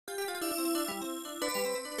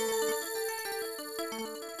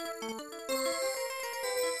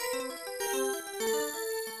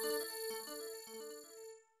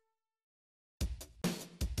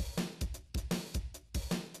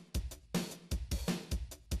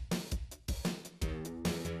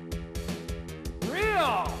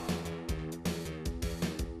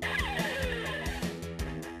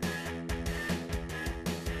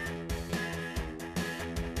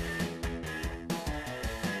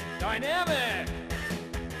Dynamic.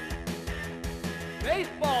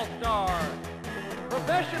 Baseball star.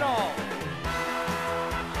 Professional.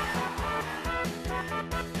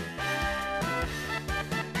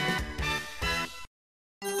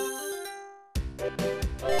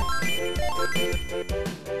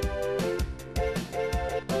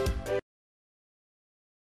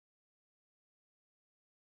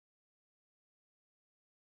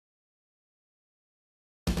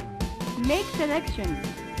 Make selection.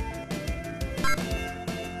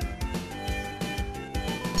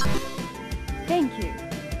 Thank you.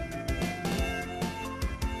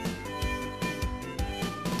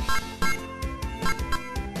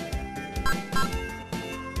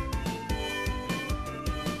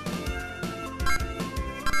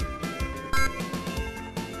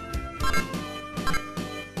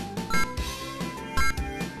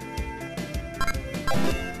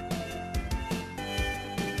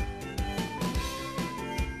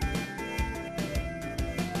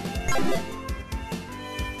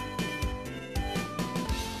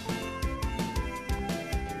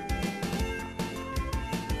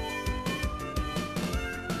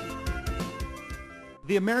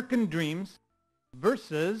 The American Dreams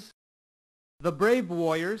versus the Brave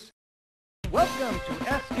Warriors. Welcome to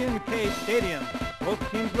SNK Stadium.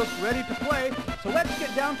 Both teams look ready to play, so let's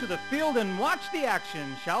get down to the field and watch the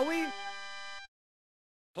action, shall we?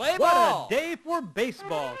 Play ball. What a day for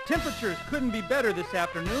baseball. Temperatures couldn't be better this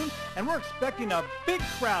afternoon, and we're expecting a big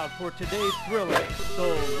crowd for today's thriller.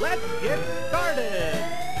 So let's get started.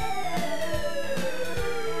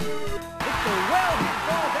 It's a well-hit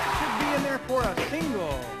ball. That should be in there for a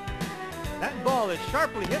single. That ball is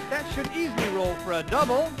sharply hit. That should easily roll for a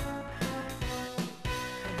double.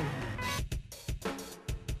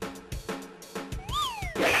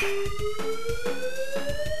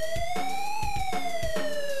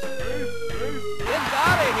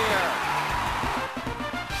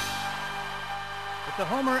 It's a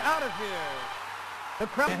homer out of here. The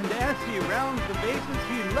crowd, and as he rounds the bases,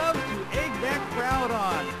 he loves to egg that crowd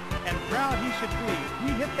on. And proud he should be.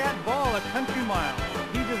 He hit that ball a country mile.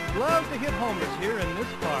 He just loves to hit homers here in this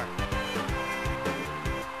park.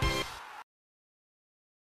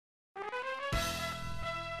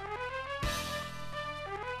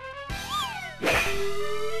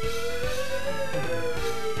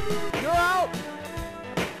 You're out!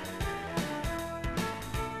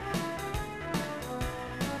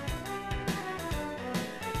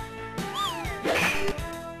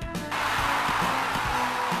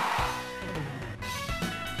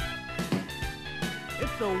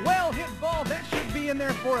 It's a well-hit ball. That should be in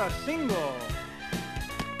there for a single.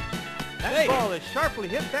 That ball is sharply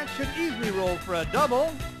hit. That should easily roll for a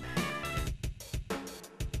double.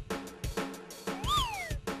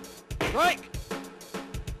 Strike!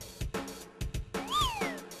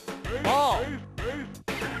 Ball!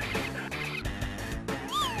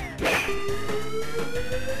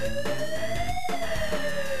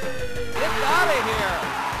 It's out of here!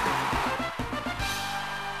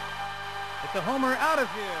 It's a homer out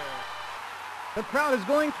of here. The crowd is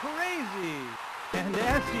going crazy. And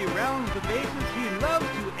as he rounds the bases, he loves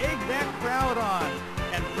to egg that crowd on.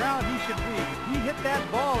 And proud he should be. He hit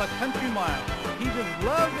that ball a country mile. He just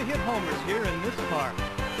loves to hit homers here in this park.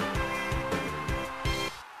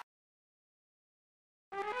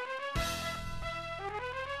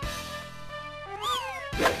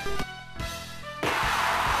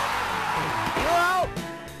 You're out!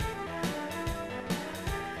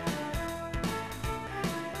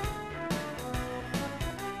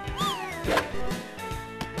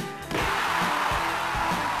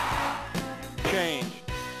 Change.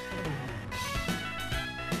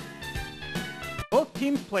 Both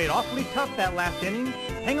teams played awfully tough that last inning.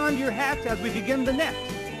 Hang on to your hats as we begin the next.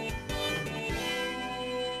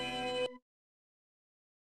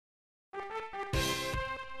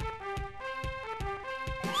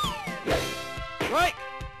 Strike!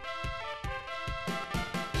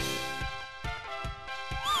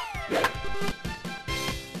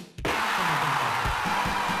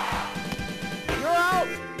 You're out!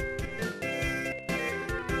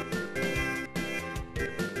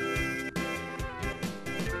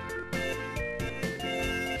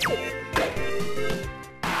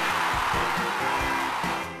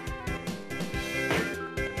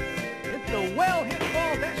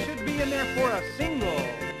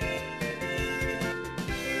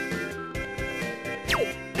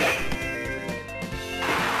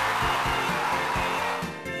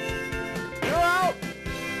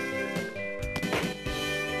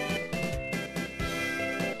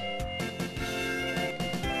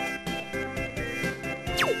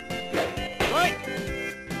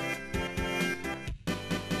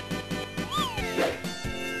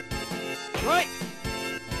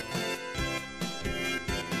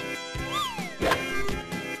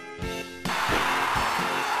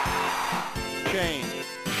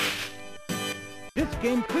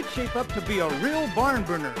 game could shape up to be a real barn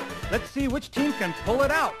burner. Let's see which team can pull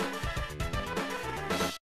it out.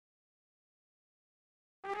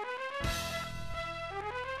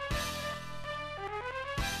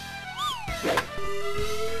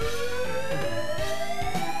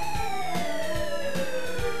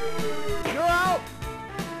 You're out!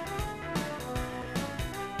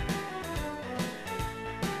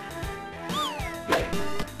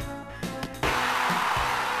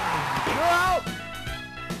 You're out!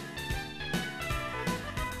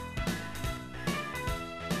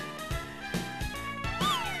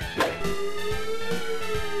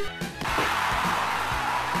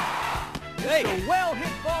 Hey, a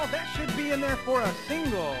well-hit ball. That should be in there for a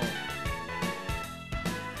single.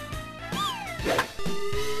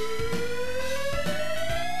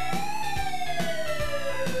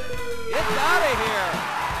 It's out of here.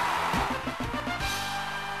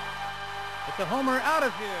 It's a homer out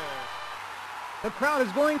of here. The crowd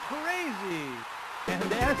is going crazy.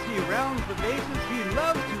 And as he rounds the bases, he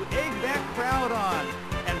loves to egg that crowd on.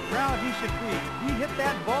 And proud he should be. He hit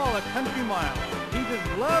that ball a country mile. He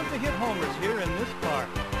just loves to hit homers here in this park.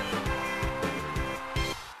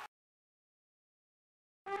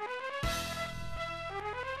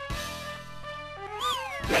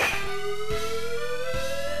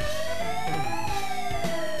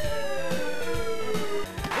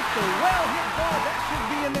 It's a well-hit ball. That should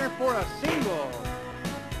be in there for a single.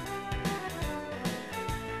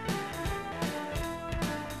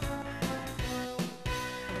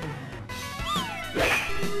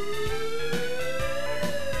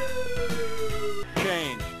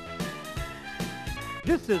 Change.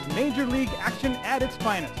 This is Major League action at its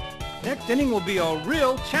finest. Next inning will be a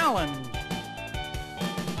real challenge.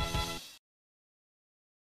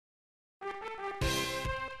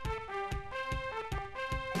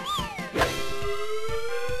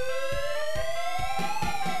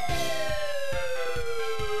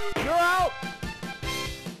 You're out!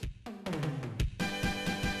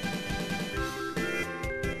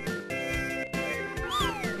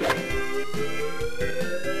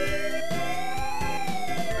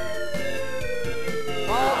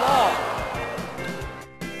 Ball, ball.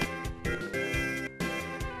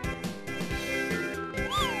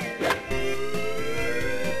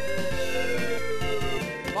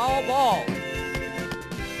 Ball, ball.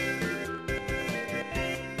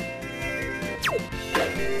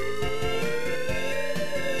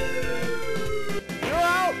 You're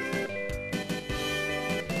out!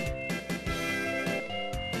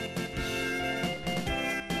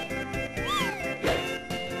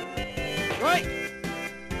 Right!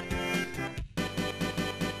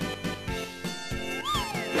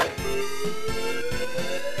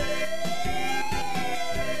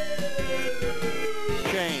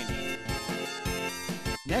 Change.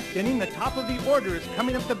 Next inning, the top of the order is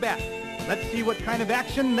coming up to bat. Let's see what kind of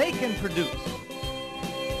action they can produce.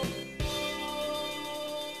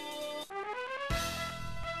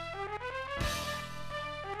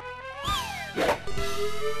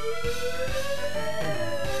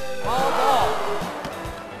 Ball, ball.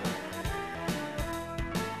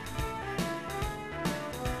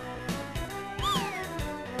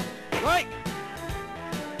 Right!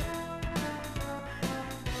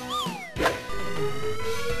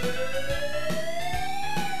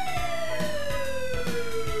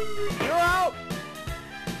 You're out!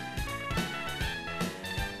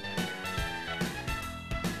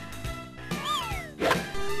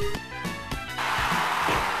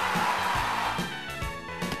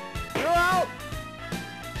 You're out!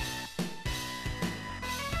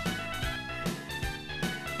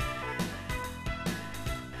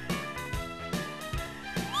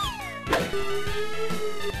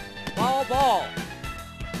 Ball, ball.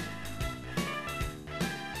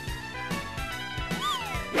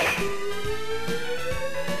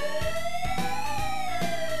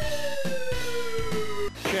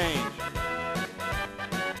 Change.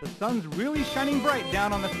 The sun's really shining bright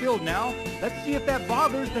down on the field now. Let's see if that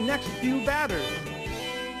bothers the next few batters.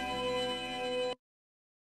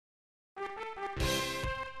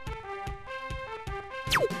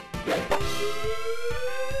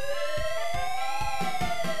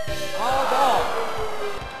 Ball, ball.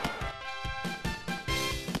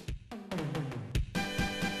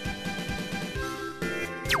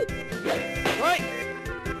 Right!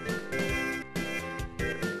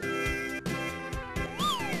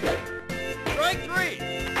 Strike three.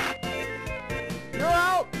 You're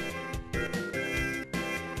out!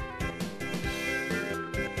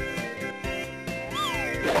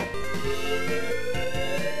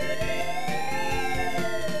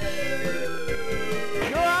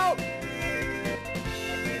 You're out!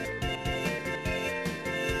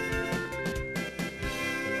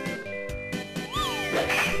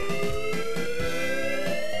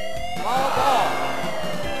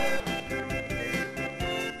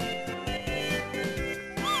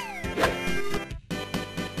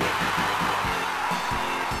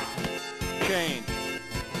 Change.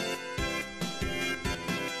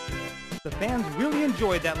 The fans really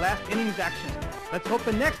enjoyed that last inning's action. Let's hope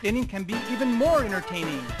the next inning can be even more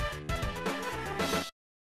entertaining.